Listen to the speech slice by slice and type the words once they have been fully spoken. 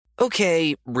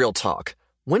Okay, real talk.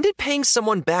 When did paying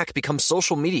someone back become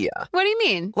social media? What do you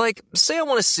mean? Like, say I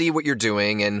want to see what you're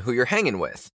doing and who you're hanging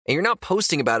with, and you're not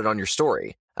posting about it on your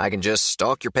story. I can just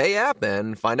stalk your Pay app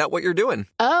and find out what you're doing.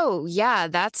 Oh, yeah,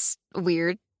 that's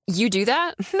weird. You do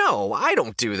that? No, I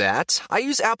don't do that. I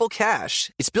use Apple Cash.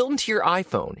 It's built into your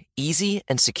iPhone, easy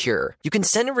and secure. You can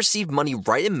send and receive money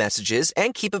right in messages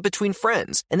and keep it between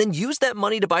friends, and then use that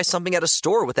money to buy something at a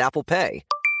store with Apple Pay.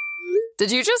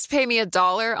 Did you just pay me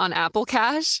 $1 on Apple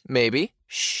Cash? Maybe.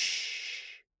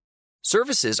 Shh.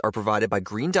 Services are provided by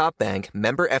Green Dot Bank,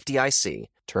 member FDIC.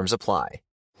 Terms apply.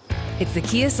 It's the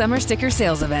Kia Summer Sticker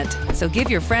Sales Event, so give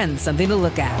your friends something to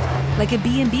look at, like a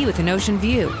B&B with an ocean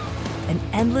view, an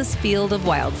endless field of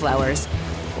wildflowers,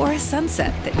 or a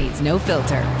sunset that needs no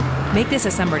filter. Make this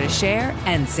a summer to share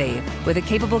and save with a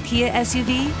capable Kia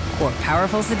SUV or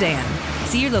powerful sedan.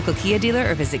 See your local Kia dealer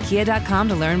or visit kia.com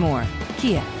to learn more.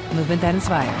 Kia, movement that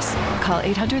inspires. Call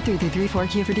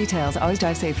 800-3334-KIA for details. Always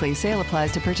drive safely. Sale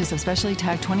applies to purchase of specially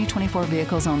tagged 2024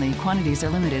 vehicles only. Quantities are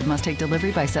limited. Must take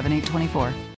delivery by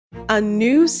 7/8/24. A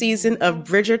new season of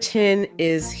Bridgerton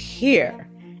is here.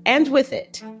 And with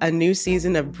it, a new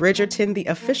season of Bridgerton, the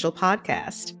official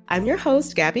podcast. I'm your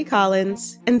host, Gabby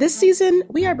Collins, and this season,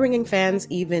 we are bringing fans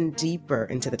even deeper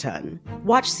into the ton.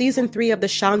 Watch season 3 of the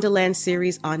Shondaland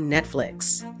series on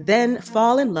Netflix. Then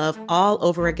fall in love all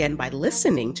over again by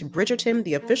listening to Bridgerton,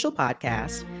 the official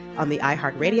podcast, on the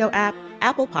iHeartRadio app,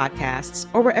 Apple Podcasts,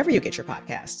 or wherever you get your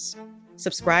podcasts.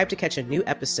 Subscribe to catch a new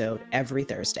episode every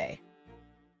Thursday.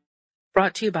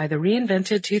 Brought to you by the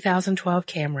reinvented 2012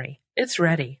 Camry. It's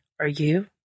ready. Are you?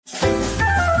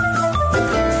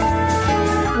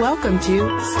 Welcome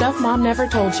to Stuff Mom Never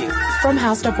Told You from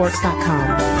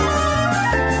HowStuffWorks.com.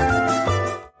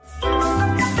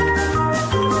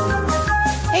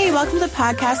 Hey, welcome to the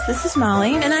podcast. This is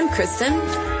Molly. And I'm Kristen.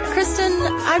 Kristen,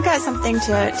 I've got something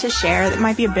to share that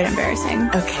might be a bit embarrassing.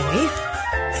 Okay.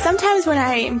 Sometimes when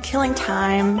I am killing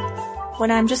time,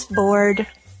 when I'm just bored,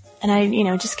 and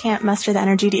I, just can't muster the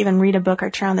energy to even read a book or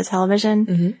turn on the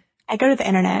television, I go to the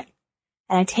internet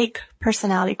and I take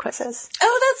personality quizzes.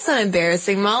 Oh, that's not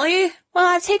embarrassing, Molly. Well,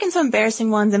 I've taken some embarrassing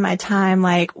ones in my time,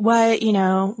 like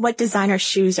what designer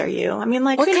shoes are you? I mean,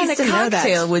 like, what who kind needs of to know that?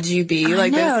 cocktail would you be? I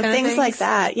like know, those kind things of things like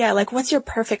that. Yeah, like what's your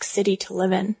perfect city to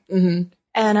live in? Mm-hmm.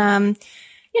 And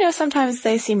sometimes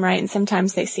they seem right and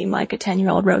sometimes they seem like a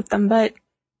 10-year-old wrote them, but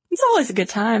it's always a good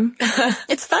time.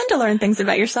 It's fun to learn things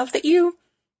about yourself that you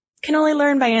can only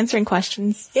learn by answering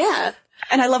questions. Yeah.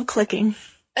 And I love clicking.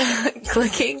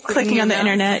 Clicking on the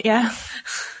internet, yeah.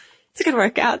 It's a good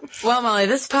workout. Well, Molly,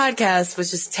 this podcast was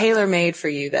just tailor-made for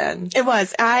you then. It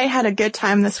was. I had a good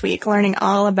time this week learning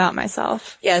all about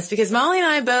myself. Yes, because Molly and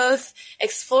I both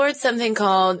explored something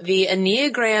called the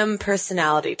Enneagram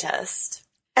Personality Test.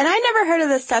 And I never heard of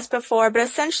this test before, but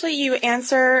essentially you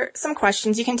answer some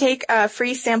questions. You can take a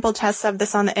free sample test of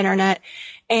this on the internet,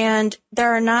 and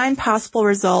there are 9 possible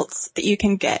results that you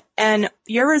can get. And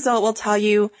your result will tell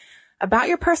you about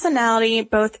your personality,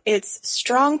 both its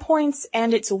strong points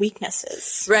and its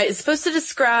weaknesses. Right. It's supposed to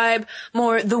describe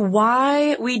more the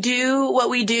why we do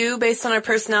what we do based on our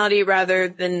personality rather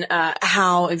than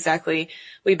how exactly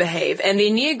we behave. And the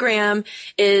Enneagram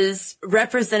is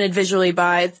represented visually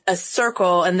by a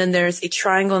circle, and then there's a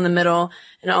triangle in the middle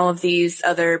and all of these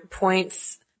other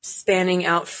points spanning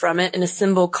out from it in a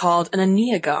symbol called an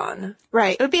enneagon.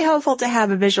 Right. It would be helpful to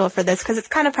have a visual for this because it's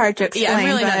kind of hard to explain. Yeah, I'm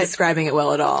really not describing it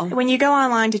well at all. When you go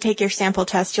online to take your sample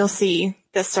test, you'll see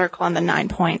the circle and the 9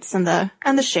 points and the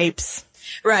shapes.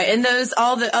 Right. And those,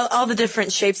 all the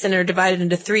different shapes in are divided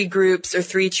into 3 groups or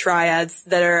 3 triads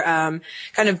that are,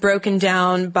 kind of broken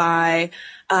down by,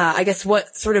 I guess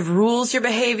what sort of rules your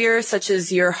behavior, such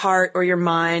as your heart or your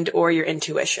mind or your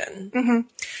intuition. Mm-hmm.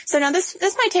 So now this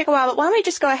might take a while, but why don't we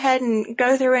just go ahead and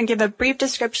go through and give a brief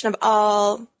description of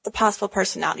all the possible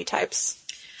personality types?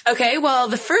 Okay, well,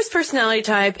 the first personality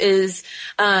type is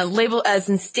labeled as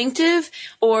instinctive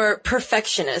or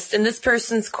perfectionist, and this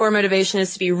person's core motivation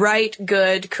is to be right,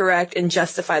 good, correct, and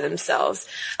justify themselves.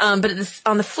 But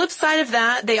on the flip side of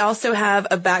that, they also have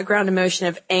a background emotion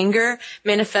of anger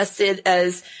manifested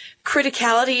as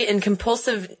criticality and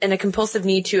a compulsive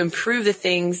need to improve the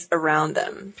things around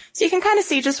them. So you can kind of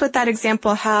see just with that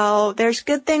example how there's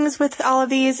good things with all of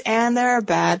these and there are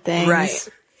bad things. Right.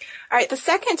 All right, the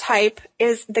second type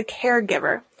is the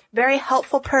caregiver. Very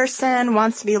helpful person,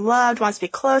 wants to be loved, wants to be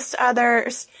close to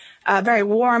others, very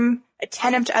warm,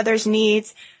 attentive to others'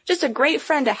 needs, just a great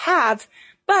friend to have.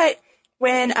 But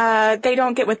when they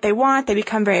don't get what they want, they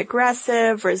become very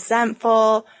aggressive,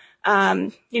 resentful,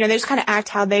 They just kind of act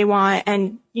how they want,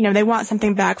 and, they want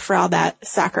something back for all that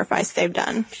sacrifice they've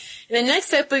done. And then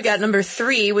next up, we've got number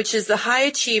 3, which is the high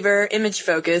achiever, image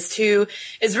focused, who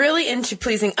is really into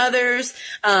pleasing others,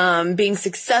 being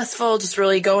successful, just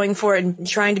really going for it and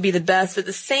trying to be the best. But at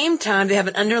the same time, they have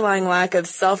an underlying lack of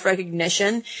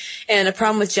self-recognition and a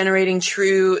problem with generating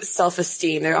true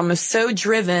self-esteem. They're almost so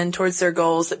driven towards their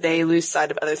goals that they lose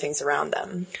sight of other things around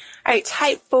them. All right,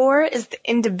 type 4 is the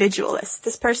individualist.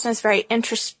 This person is very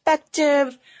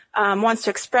introspective, wants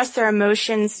to express their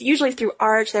emotions, usually through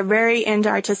art. They're very into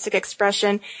artistic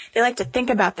expression. They like to think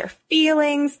about their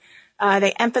feelings.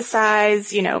 They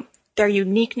emphasize, their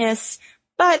uniqueness,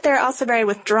 but they're also very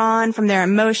withdrawn from their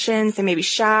emotions. They may be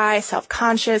shy,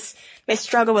 self-conscious, may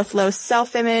struggle with low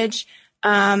self-image,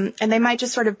 and they might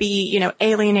just sort of be,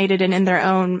 alienated and in their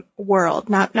own world,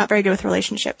 not very good with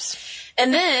relationships.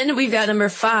 And then we've got number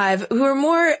 5, who are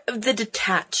more of the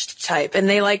detached type, and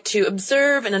they like to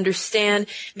observe and understand,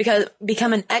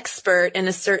 become an expert in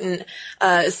a certain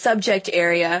subject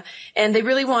area, and they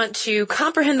really want to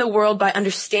comprehend the world by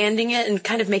understanding it and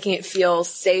kind of making it feel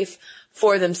safe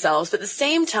for themselves. But at the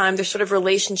same time, they're sort of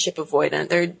relationship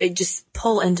avoidant. They just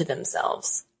pull into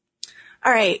themselves.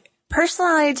 All right,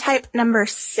 personality type number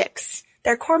 6.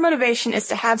 Their core motivation is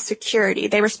to have security.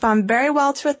 They respond very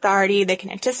well to authority. They can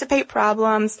anticipate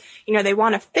problems. They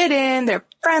want to fit in. They're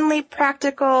friendly,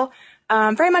 practical,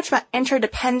 very much about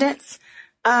interdependence.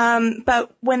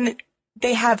 But when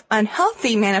they have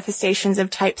unhealthy manifestations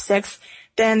of type 6,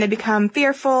 then they become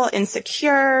fearful,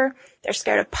 insecure. They're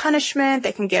scared of punishment.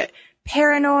 They can get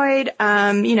paranoid.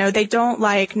 They don't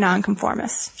like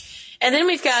nonconformists. And then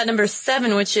we've got number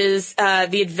 7, which is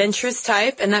the adventurous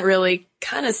type, and that really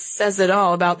kind of says it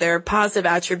all about their positive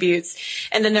attributes.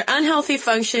 And then their unhealthy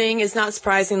functioning is not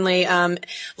surprisingly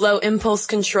low impulse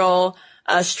control,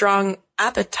 strong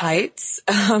appetites.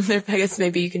 I guess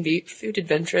maybe you can be food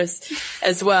adventurous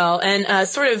as well. And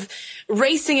sort of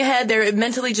racing ahead. They're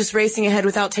mentally just racing ahead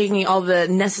without taking all the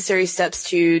necessary steps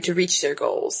to reach their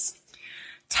goals.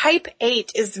 Type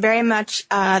 8 is very much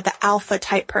the alpha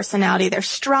type personality. They're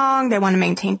strong. They want to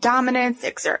maintain dominance,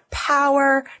 exert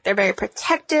power. They're very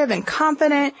protective and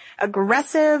confident,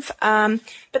 aggressive,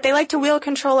 but they like to wield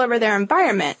control over their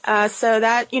environment. So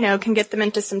that, can get them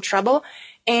into some trouble.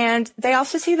 And they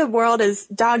also see the world as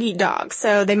dog eat dog.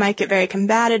 So they might get very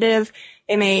combative.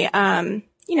 They may,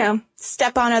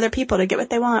 step on other people to get what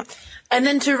they want. And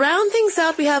then to round things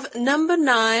out, we have number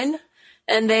 9.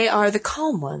 And they are the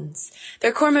calm ones.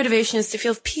 Their core motivation is to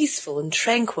feel peaceful and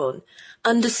tranquil,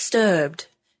 undisturbed,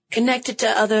 connected to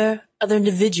other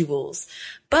individuals.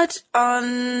 But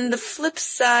on the flip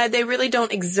side, they really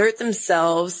don't exert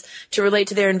themselves to relate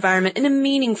to their environment in a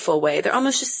meaningful way. They're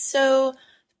almost just so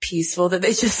peaceful that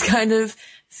they just kind of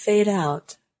fade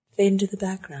into the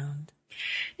background.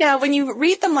 Now, when you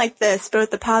read them like this, both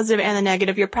the positive and the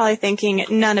negative, you're probably thinking,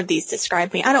 none of these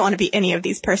describe me. I don't want to be any of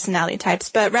these personality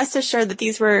types. But rest assured that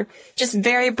these were just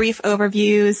very brief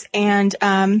overviews. And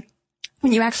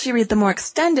when you actually read the more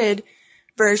extended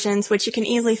versions, which you can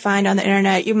easily find on the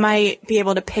internet, you might be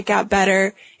able to pick out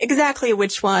better exactly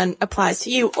which one applies to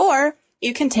you. Or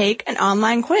you can take an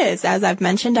online quiz. As I've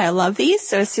mentioned, I love these.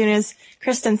 So as soon as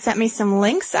Kristen sent me some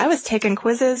links, I was taking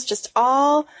quizzes just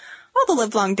all the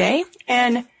livelong day.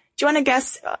 And do you want to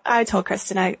guess? I told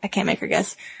Kristen I can't make her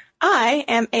guess. I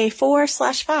am a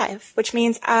 4/5, which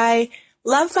means I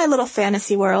love my little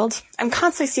fantasy world. I'm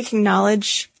constantly seeking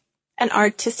knowledge and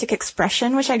artistic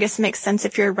expression, which I guess makes sense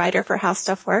if you're a writer for How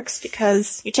Stuff Works,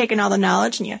 because you take in all the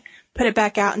knowledge and you put it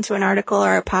back out into an article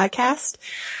or a podcast.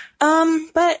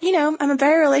 But, I'm a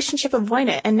very relationship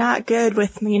avoidant and not good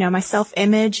with, my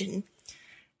self-image, and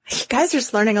you guys are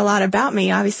just learning a lot about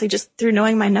me, obviously, just through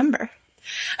knowing my number.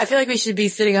 I feel like we should be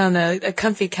sitting on a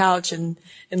comfy couch in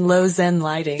low zen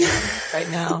lighting right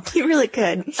now. You really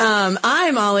could.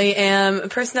 I, Molly, am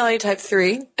personality type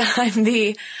 3. I'm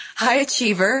the high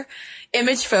achiever,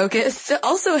 image focused,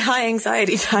 also high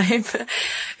anxiety type,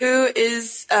 who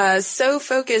is so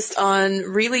focused on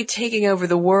really taking over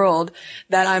the world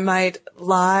that I might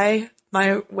lie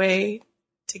my way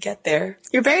to get there.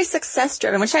 You're very success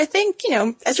driven, which I think,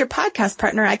 as your podcast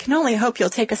partner, I can only hope you'll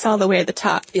take us all the way to the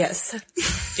top. Yes.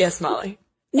 Yes, Molly.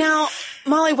 Now,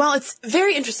 Molly, while it's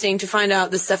very interesting to find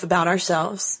out this stuff about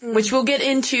ourselves, which we'll get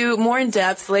into more in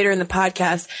depth later in the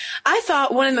podcast, I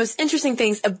thought one of the most interesting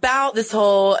things about this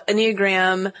whole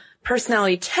Enneagram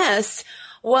personality test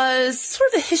was sort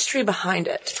of the history behind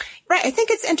it. Right. I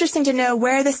think it's interesting to know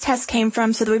where this test came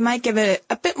from so that we might give it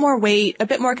a bit more weight, a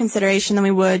bit more consideration than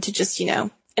we would to just,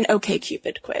 an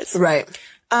OkCupid quiz. Right.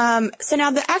 So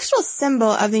now the actual symbol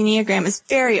of the Enneagram is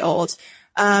very old.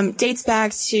 dates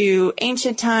back to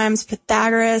ancient times,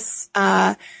 Pythagoras.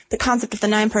 The concept of the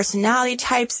 9 personality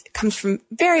types comes from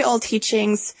very old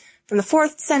teachings from the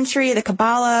 4th century, the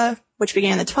Kabbalah, which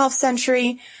began in the 12th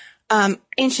century,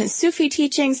 ancient Sufi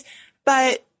teachings.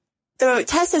 But the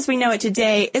test as we know it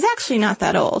today is actually not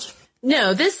that old.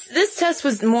 No, this test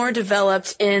was more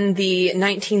developed in the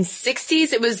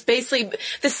 1960s. It was basically,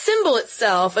 the symbol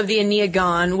itself of the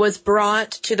Enneagon was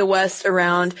brought to the West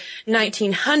around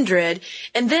 1900.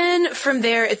 And then from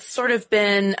there, it's sort of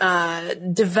been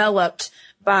developed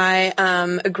by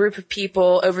a group of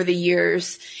people over the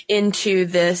years into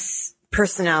this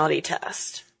personality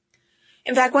test.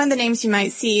 In fact, one of the names you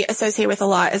might see associated with a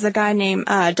lot is a guy named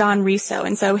Don Riso.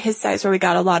 And so his site is where we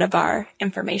got a lot of our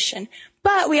information.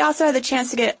 But we also had the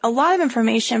chance to get a lot of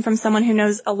information from someone who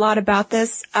knows a lot about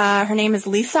this. Her name is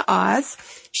Lisa Oz.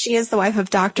 She is the wife of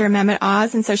Dr. Mehmet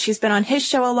Oz, and so she's been on his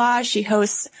show a lot. She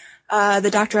hosts the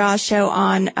Dr. Oz show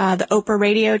on the Oprah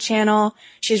radio channel.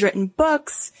 She's written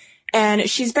books, and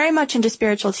she's very much into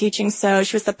spiritual teaching, so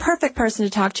she was the perfect person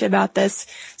to talk to about this.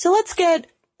 So let's get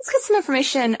some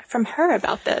information from her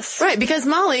about this. Right, because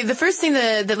Molly, the first thing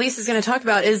that Lisa's going to talk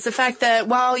about is the fact that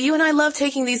while you and I love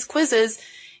taking these quizzes,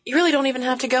 you really don't even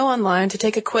have to go online to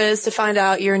take a quiz to find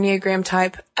out your Enneagram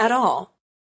type at all.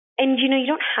 And, you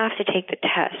don't have to take the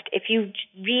test. If you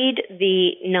read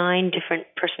the 9 different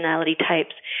personality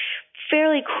types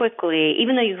fairly quickly,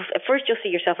 even though at first you'll see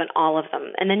yourself in all of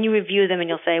them, and then you review them and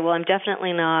you'll say, well, I'm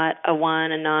definitely not a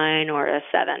 1, a 9, or a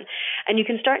 7. And you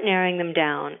can start narrowing them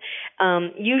down.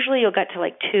 Usually you'll get to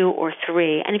like 2 or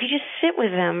 3. And if you just sit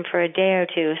with them for a day or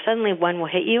two, suddenly one will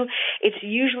hit you. It's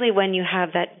usually when you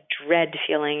have that dread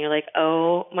feeling. You're like,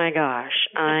 oh my gosh,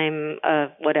 I'm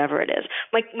whatever it is.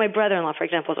 My brother-in-law, for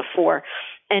example, is a 4,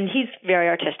 and he's very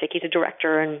artistic. He's a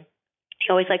director, and he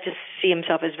always liked to see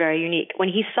himself as very unique. When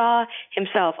he saw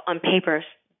himself on paper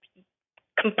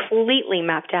completely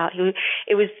mapped out,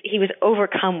 he was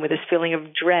overcome with this feeling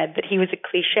of dread that he was a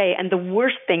cliche, and the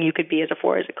worst thing you could be as a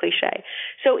 4 is a cliche.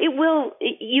 So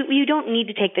you don't need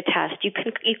to take the test. You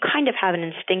kind of have an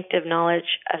instinctive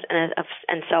knowledge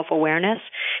and self-awareness.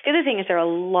 The other thing is there are a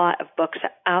lot of books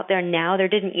out there now. There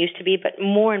didn't used to be, but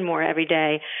more and more every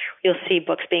day you'll see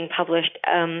books being published.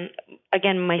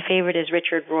 Again, my favorite is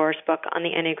Richard Rohr's book on the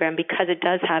Enneagram, because it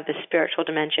does have this spiritual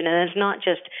dimension, and it's not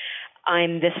just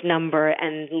I'm this number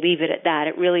and leave it at that.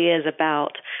 It really is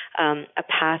about a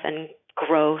path and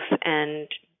growth and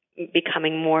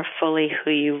becoming more fully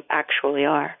who you actually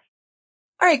are.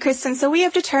 All right, Kristen, so we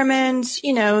have determined,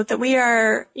 that we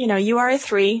are, you are a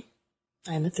 3.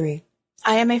 I am a 3.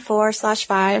 I am a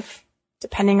 4/5,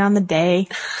 depending on the day.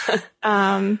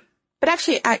 But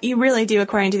actually, you really do,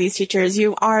 according to these teachers,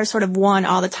 you are sort of 1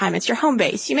 all the time. It's your home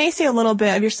base. You may see a little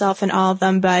bit of yourself in all of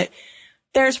them, but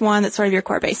there's 1 that's sort of your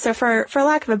core base. So for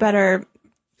lack of a better,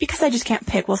 because I just can't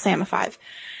pick, we'll say I'm a 5.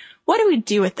 What do we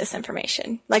do with this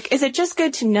information? Like, is it just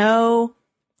good to know,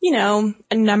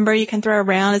 a number you can throw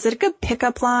around? Is it a good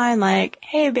pickup line? Like,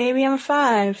 hey, baby, I'm a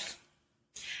 5.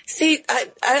 See, I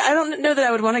don't know that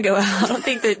I would want to go out. I don't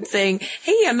think that saying,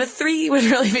 hey, I'm a 3 would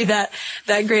really be that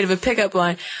great of a pickup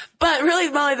line. But really,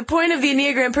 Molly, the point of the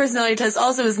Enneagram personality test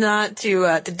also is not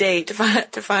to date, to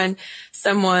find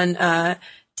someone,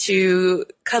 to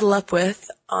cuddle up with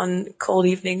on cold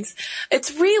evenings.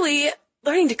 It's really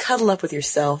learning to cuddle up with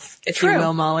yourself, if you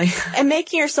will, Molly. And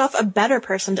making yourself a better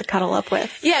person to cuddle up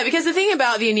with. Yeah, because the thing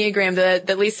about the Enneagram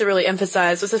that Lisa really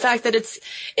emphasized was the fact that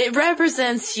it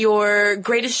represents your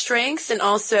greatest strengths and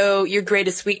also your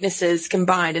greatest weaknesses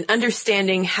combined, and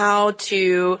understanding how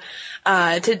to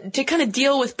kind of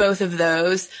deal with both of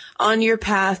those on your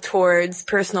path towards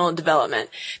personal development.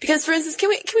 Because, for instance, can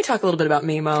we talk a little bit about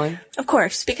me, Molly? Of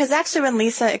course, because actually when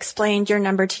Lisa explained your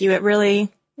number to you, it really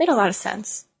made a lot of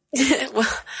sense. Well,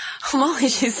 Molly,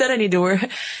 she said I need to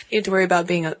worry about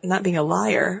not being a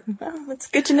liar. Well, it's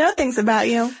good to know things about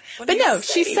you. But no,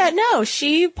 she said no.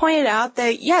 She pointed out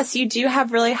that yes, you do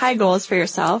have really high goals for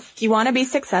yourself. You want to be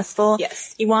successful.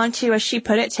 Yes. You want to, as she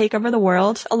put it, take over the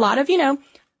world. A lot of,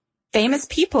 famous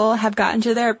people have gotten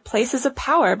to their places of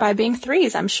power by being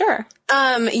 3s, I'm sure.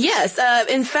 Yes.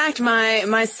 In fact,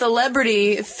 my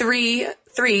celebrity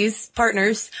 3s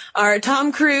partners are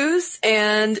Tom Cruise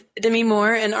and Demi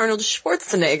Moore and Arnold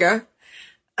Schwarzenegger.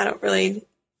 Never really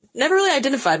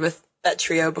identified with that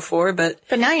trio before, but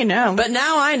now you know. But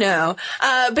now I know.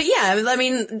 But yeah, I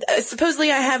mean,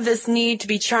 supposedly I have this need to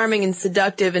be charming and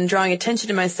seductive and drawing attention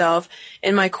to myself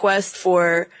in my quest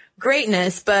for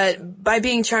greatness, but by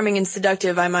being charming and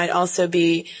seductive, I might also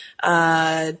be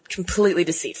completely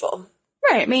deceitful.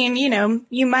 Right. I mean,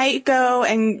 you might go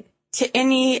and to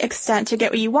any extent to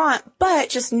get what you want, but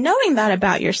just knowing that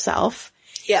about yourself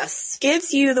Yes.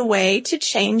 gives you the way to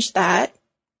change that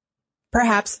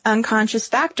perhaps unconscious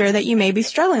factor that you may be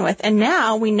struggling with. And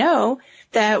now we know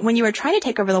that when you are trying to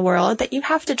take over the world, that you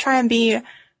have to try and be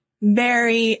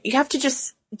you have to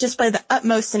just display the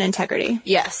utmost in integrity.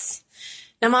 Yes.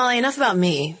 Now, Molly, enough about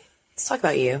me. Let's talk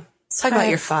about you. Let's talk about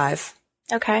your 5.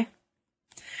 Okay.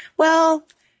 Well,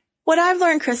 what I've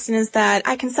learned, Kristen, is that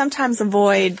I can sometimes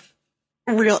avoid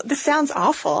this sounds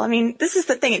awful. I mean, this is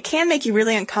the thing. It can make you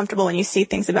really uncomfortable when you see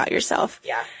things about yourself.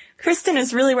 Yeah. Kristen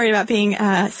is really worried about being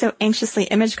so anxiously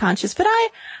image conscious, but I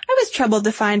was troubled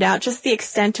to find out just the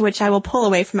extent to which I will pull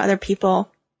away from other people,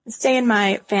 stay in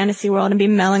my fantasy world, and be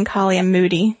melancholy and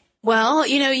moody. Well,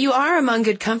 you are among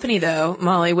good company, though,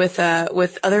 Molly, with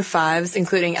other 5s,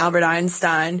 including Albert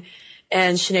Einstein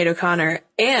and Sinead O'Connor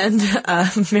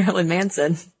and Marilyn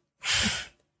Manson.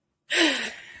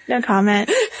 No comment.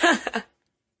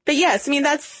 But yes, I mean,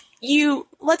 that's you.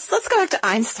 Let's go back to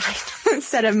Einstein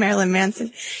instead of Marilyn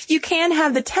Manson. You can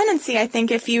have the tendency, I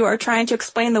think, if you are trying to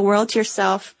explain the world to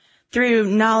yourself through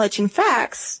knowledge and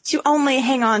facts, to only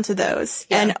hang on to those.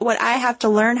 Yeah. And what I have to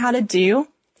learn how to do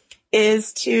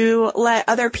is to let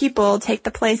other people take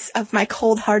the place of my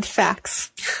cold, hard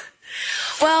facts.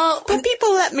 Well, but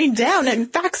people let me down,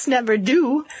 and facts never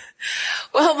do.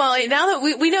 Well, Molly, now that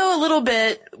we know a little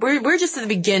bit, we're just at the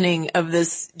beginning of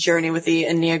this journey with the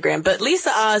Enneagram, but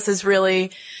Lisa Oz has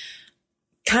really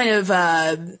kind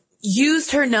of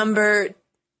used her number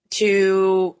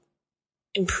to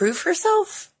improve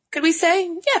herself. Could we say?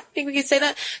 Yeah, I think we could say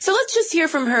that. So let's just hear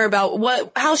from her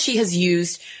about how she has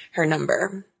used her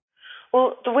number.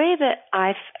 Well, the way that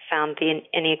I've found the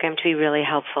Enneagram to be really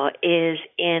helpful is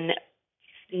in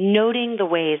noting the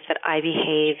ways that I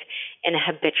behave in a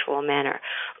habitual manner,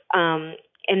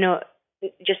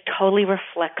 just totally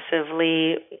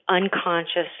reflexively,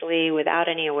 unconsciously, without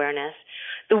any awareness.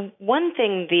 The one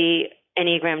thing the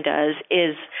Enneagram does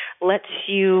is lets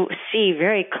you see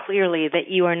very clearly that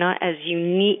you are not as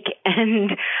unique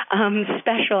and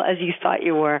special as you thought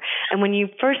you were. And when you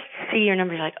first see your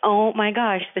number, you're like, oh my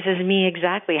gosh, this is me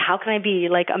exactly. How can I be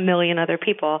like a million other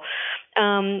people?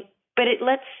 But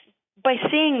by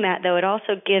seeing that, though, it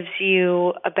also gives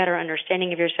you a better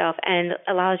understanding of yourself and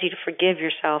allows you to forgive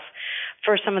yourself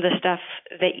for some of the stuff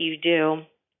that you do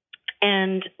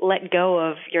and let go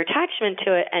of your attachment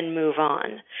to it and move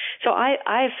on. So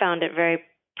I found it very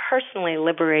personally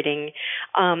liberating.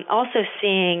 Also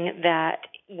seeing that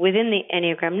within the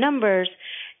Enneagram numbers,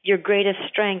 your greatest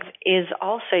strength is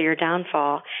also your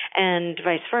downfall, and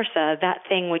vice versa. That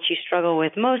thing which you struggle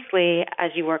with mostly,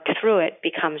 as you work through it,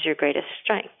 becomes your greatest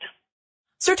strength.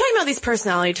 So we're talking about these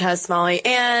personality tests, Molly,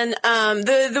 and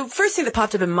the first thing that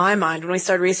popped up in my mind when we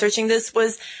started researching this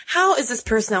was, how is this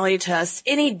personality test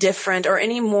any different or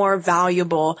any more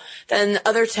valuable than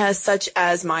other tests such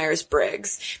as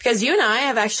Myers-Briggs? Because you and I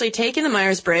have actually taken the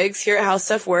Myers-Briggs here at How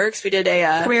Stuff Works. We did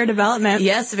a career development.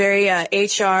 Yes, very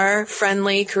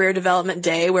HR-friendly career development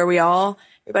day where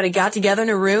everybody got together in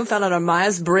a room, found out a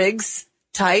Myers-Briggs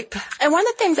type. And one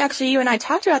of the things actually you and I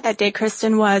talked about that day,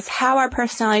 Kristen, was how our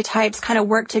personality types kind of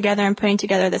work together in putting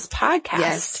together this podcast.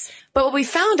 Yes. But what we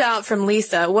found out from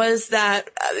Lisa was that,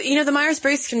 the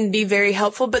Myers-Briggs can be very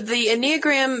helpful, but the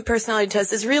Enneagram personality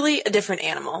test is really a different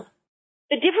animal.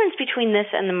 The difference between this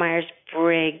and the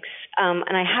Myers-Briggs,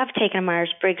 and I have taken a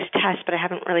Myers-Briggs test, but I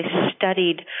haven't really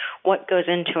studied what goes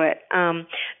into it.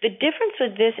 The difference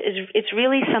with this is it's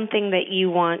really something that you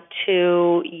want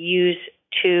to use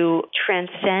to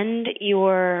transcend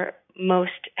your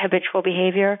most habitual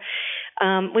behavior.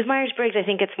 With Myers-Briggs, I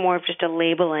think it's more of just a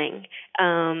labeling.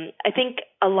 I think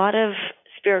a lot of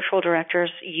spiritual directors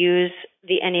use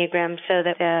the Enneagram so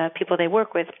that the people they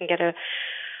work with can get a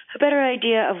better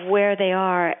idea of where they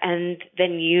are and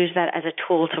then use that as a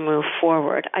tool to move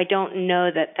forward. I don't know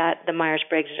that the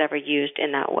Myers-Briggs is ever used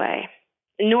in that way.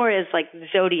 Nor is like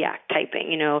zodiac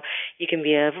typing. You can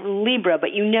be a Libra,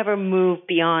 but you never move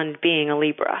beyond being a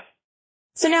Libra.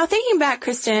 So now thinking back,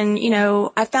 Kristen,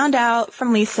 I found out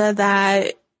from Lisa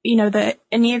that, the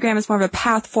Enneagram is more of a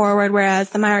path forward,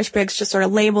 whereas the Myers-Briggs just sort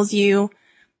of labels you.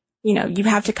 You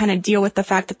have to kind of deal with the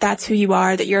fact that that's who you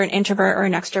are, that you're an introvert or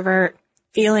an extrovert,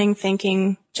 feeling,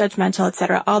 thinking, judgmental,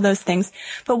 etc., all those things.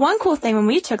 But one cool thing when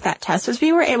we took that test was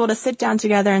we were able to sit down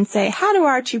together and say, how do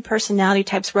our two personality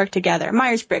types work together?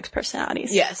 Myers-Briggs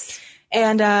personalities. Yes.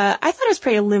 And I thought it was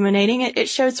pretty illuminating. It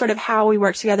showed sort of how we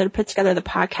work together to put together the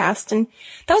podcast. And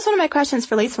that was one of my questions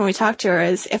for Lisa when we talked to her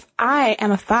is, if I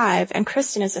am a 5 and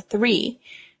Kristen is a 3,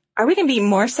 are we going to be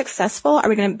more successful? Are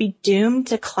we going to be doomed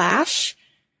to clash?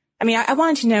 I mean, I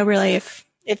wanted to know really if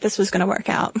if this was going to work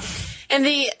out. And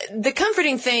the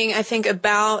comforting thing, I think,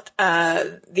 about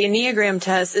the Enneagram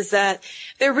test is that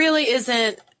there really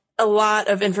isn't a lot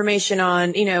of information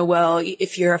on, well,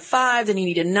 if you're a 5, then you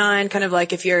need a 9, kind of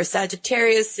like if you're a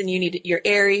Sagittarius, then you need your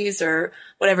Aries or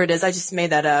whatever it is. I just made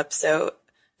that up, so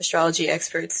astrology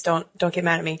experts don't get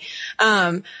mad at me.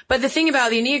 But the thing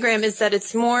about the Enneagram is that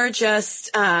it's more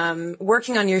just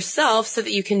working on yourself so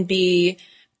that you can be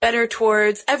better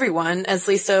towards everyone, as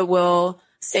Lisa will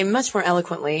say much more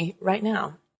eloquently right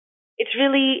now. It's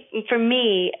really, for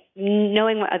me,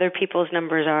 knowing what other people's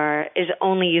numbers are is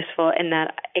only useful in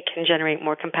that it can generate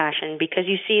more compassion, because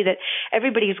you see that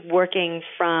everybody's working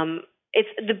from, it's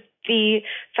the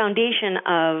foundation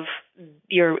of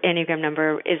your Enneagram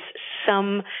number is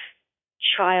some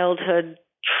childhood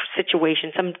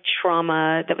situation, some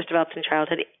trauma that was developed in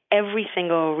childhood. Every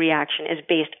single reaction is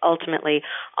based ultimately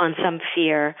on some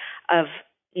fear of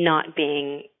not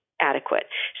being adequate.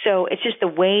 So it's just the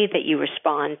way that you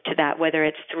respond to that, whether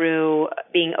it's through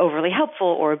being overly helpful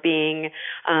or being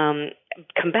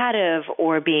combative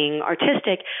or being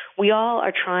artistic. We all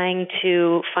are trying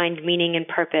to find meaning and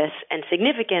purpose and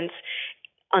significance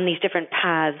on these different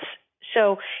paths.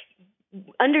 So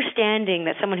understanding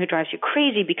that someone who drives you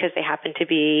crazy because they happen to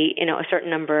be, a certain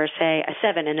number, say a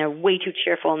 7, and they're way too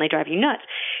cheerful and they drive you nuts,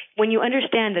 when you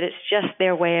understand that it's just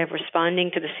their way of responding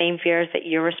to the same fears that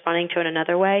you're responding to in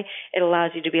another way, it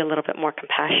allows you to be a little bit more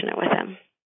compassionate with them.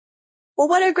 Well,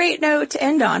 what a great note to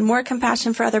end on. More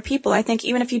compassion for other people. I think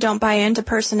even if you don't buy into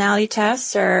personality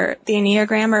tests or the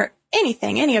Enneagram or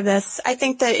anything, any of this, I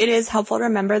think that it is helpful to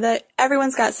remember that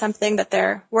everyone's got something that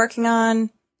they're working on.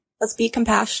 Let's be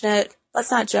compassionate. Let's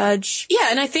not judge. Yeah,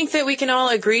 and I think that we can all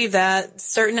agree that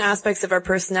certain aspects of our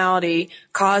personality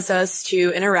cause us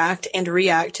to interact and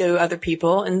react to other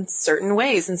people in certain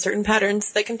ways and certain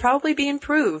patterns that can probably be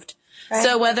improved. Right.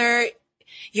 So whether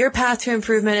your path to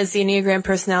improvement is the Enneagram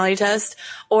personality test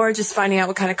or just finding out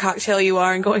what kind of cocktail you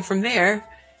are and going from there,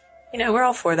 we're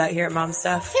all for that here at Mom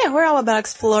Stuff. Yeah, we're all about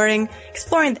exploring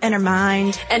the inner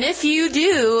mind. And if you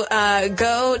do,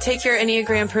 go take your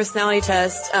Enneagram personality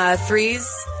test. 3s,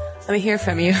 let me hear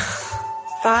from you.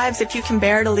 5s, if you can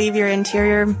bear to leave your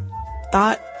interior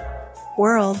thought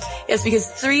world. Yes, because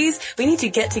 3s, we need to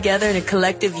get together in a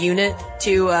collective unit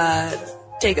to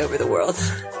take over the world.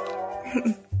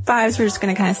 5s, we're just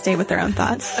going to kind of stay with their own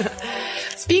thoughts.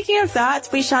 Speaking of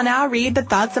thoughts, we shall now read the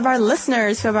thoughts of our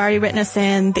listeners who have already written us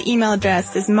in. The email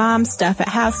address is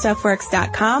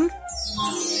momstuff@howstuffworks.com.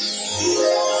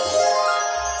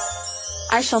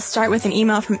 I shall start with an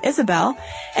email from Isabel.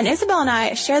 And Isabel and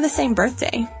I share the same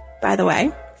birthday, by the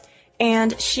way.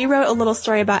 And she wrote a little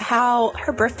story about how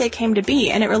her birthday came to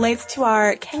be. And it relates to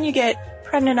our Can You Get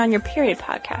Pregnant on Your Period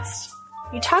podcast.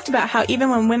 We talked about how even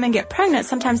when women get pregnant,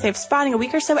 sometimes they have spotting a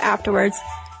week or so afterwards.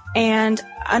 And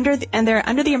they're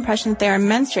under the impression that they are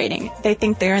menstruating. They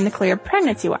think they're in the clear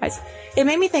pregnancy-wise. It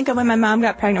made me think of when my mom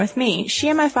got pregnant with me. She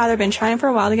and my father have been trying for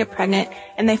a while to get pregnant,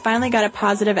 and they finally got a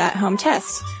positive at-home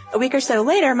test. A week or so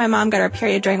later, my mom got her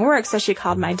period during work, so she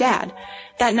called my dad.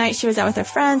 That night, she was out with her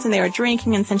friends, and they were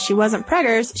drinking, and since she wasn't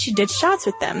preggers, she did shots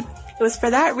with them. It was for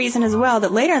that reason as well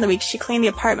that later in the week, she cleaned the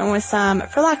apartment with some,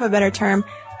 for lack of a better term,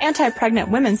 anti-pregnant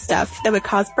women stuff that would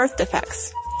cause birth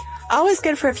defects. All was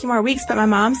good for a few more weeks, but my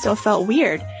mom still felt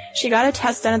weird. She got a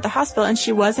test done at the hospital, and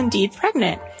she was indeed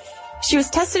pregnant. She was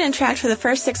tested and tracked for the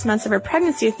first 6 months of her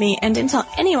pregnancy with me and didn't tell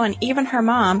anyone, even her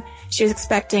mom, she was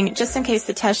expecting, just in case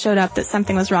the test showed up that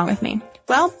something was wrong with me.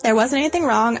 Well, there wasn't anything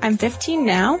wrong. I'm 15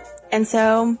 now, and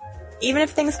so even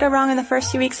if things go wrong in the first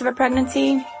few weeks of a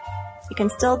pregnancy, you can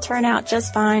still turn out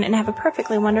just fine and have a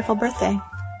perfectly wonderful birthday.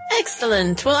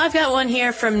 Excellent. Well, I've got one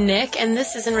here from Nick, and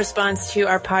this is in response to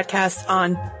our podcast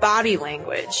on body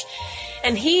language.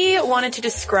 And he wanted to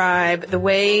describe the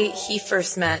way he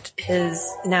first met his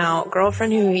now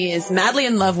girlfriend, who he is madly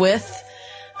in love with.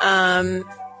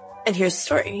 And here's the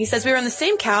story. He says, we were on the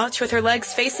same couch with her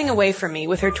legs facing away from me,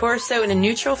 with her torso in a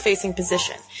neutral facing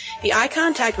position. The eye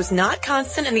contact was not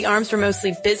constant, and the arms were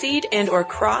mostly busied and or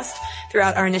crossed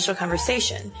throughout our initial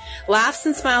conversation. Laughs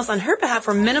and smiles on her behalf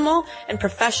were minimal and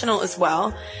professional as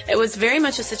well. It was very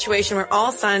much a situation where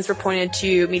all signs were pointed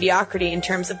to mediocrity in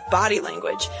terms of body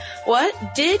language. What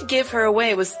did give her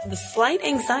away was the slight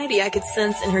anxiety I could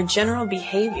sense in her general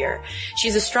behavior.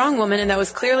 She's a strong woman, and that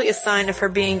was clearly a sign of her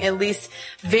being at least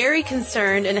very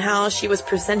concerned in how she was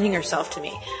presenting herself to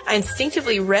me. I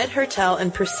instinctively read her tell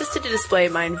and persisted to display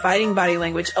my inviting body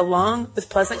language along with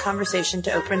pleasant conversation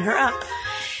to open her up.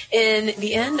 In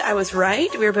the end, I was right.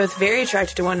 We were both very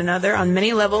attracted to one another on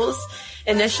many levels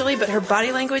initially, but her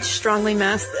body language strongly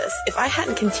masked this. If I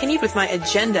hadn't continued with my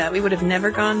agenda, we would have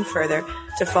never gone further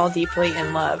to fall deeply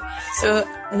in love. So,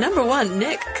 number one,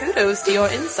 Nick, kudos to your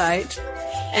insight.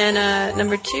 And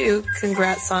number two,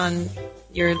 congrats on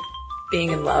your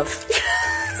being in love.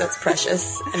 That's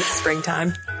precious, and it's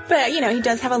springtime. But, he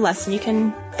does have a lesson.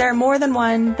 There's more than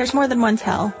one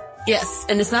tell. Yes,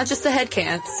 and it's not just the head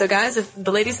cant. So guys, if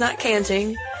the lady's not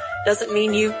canting, doesn't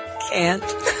mean you can't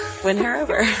win her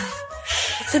over.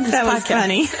 It's in this that podcast. Was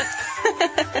funny.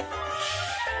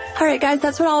 All right, guys,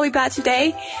 that's all we've got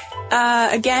today.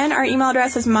 Again, our email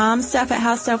address is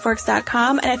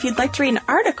momstuff@howstuffworks.com. And if you'd like to read an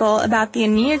article about the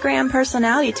Enneagram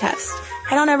personality test,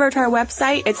 head on over to our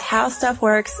website. It's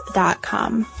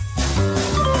howstuffworks.com.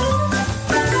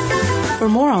 For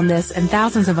more on this and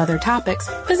thousands of other topics,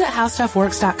 visit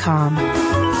howstuffworks.com.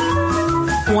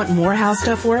 Want more How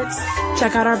Stuff Works?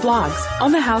 Check out our blogs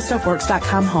on the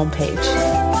howstuffworks.com homepage.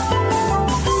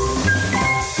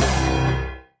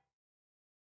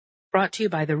 Brought to you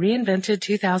by the reinvented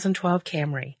 2012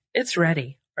 Camry. It's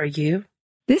ready. Are you?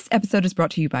 This episode is brought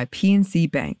to you by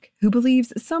PNC Bank, who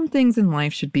believes some things in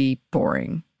life should be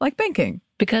boring, like banking.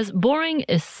 Because boring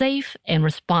is safe and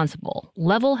responsible,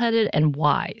 level-headed and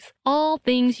wise. All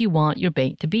things you want your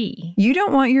bank to be. You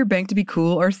don't want your bank to be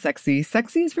cool or sexy.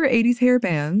 Sexy is for 80s hair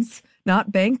bands,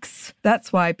 not banks.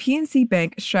 That's why PNC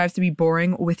Bank strives to be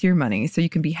boring with your money so you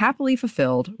can be happily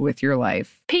fulfilled with your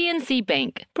life. PNC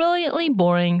Bank, brilliantly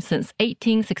boring since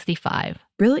 1865.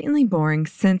 Brilliantly Boring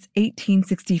Since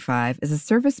 1865 is a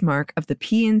service mark of the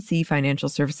PNC Financial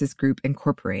Services Group,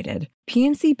 Incorporated.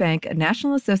 PNC Bank, a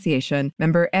National Association,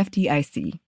 member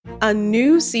FDIC. A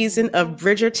new season of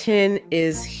Bridgerton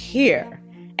is here.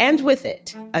 And with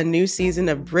it, a new season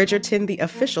of Bridgerton, the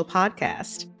official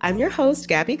podcast. I'm your host,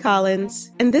 Gabby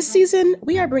Collins, and this season,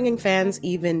 we are bringing fans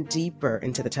even deeper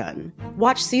into the ton.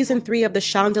 Watch season 3 of the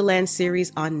Shondaland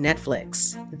series on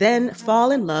Netflix. Then fall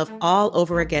in love all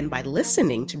over again by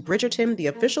listening to Bridgerton, the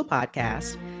official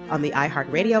podcast, on the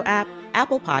iHeartRadio app,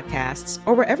 Apple Podcasts,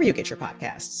 or wherever you get your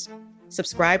podcasts.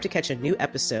 Subscribe to catch a new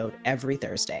episode every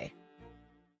Thursday.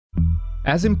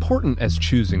 As important as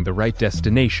choosing the right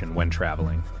destination when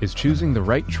traveling is choosing the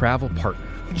right travel partner.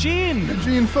 Gene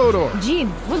Fodor.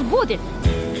 Gene, was good.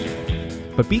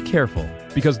 But be careful,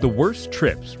 because the worst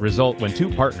trips result when two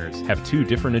partners have two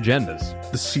different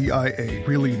agendas. The CIA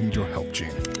really need your help, Gene.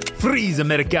 Freeze,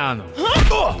 Americano.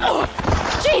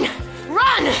 Gene,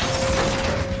 run!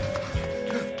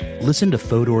 Listen to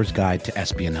Fodor's Guide to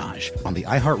Espionage on the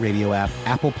iHeartRadio app,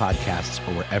 Apple Podcasts,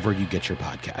 or wherever you get your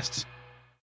podcasts.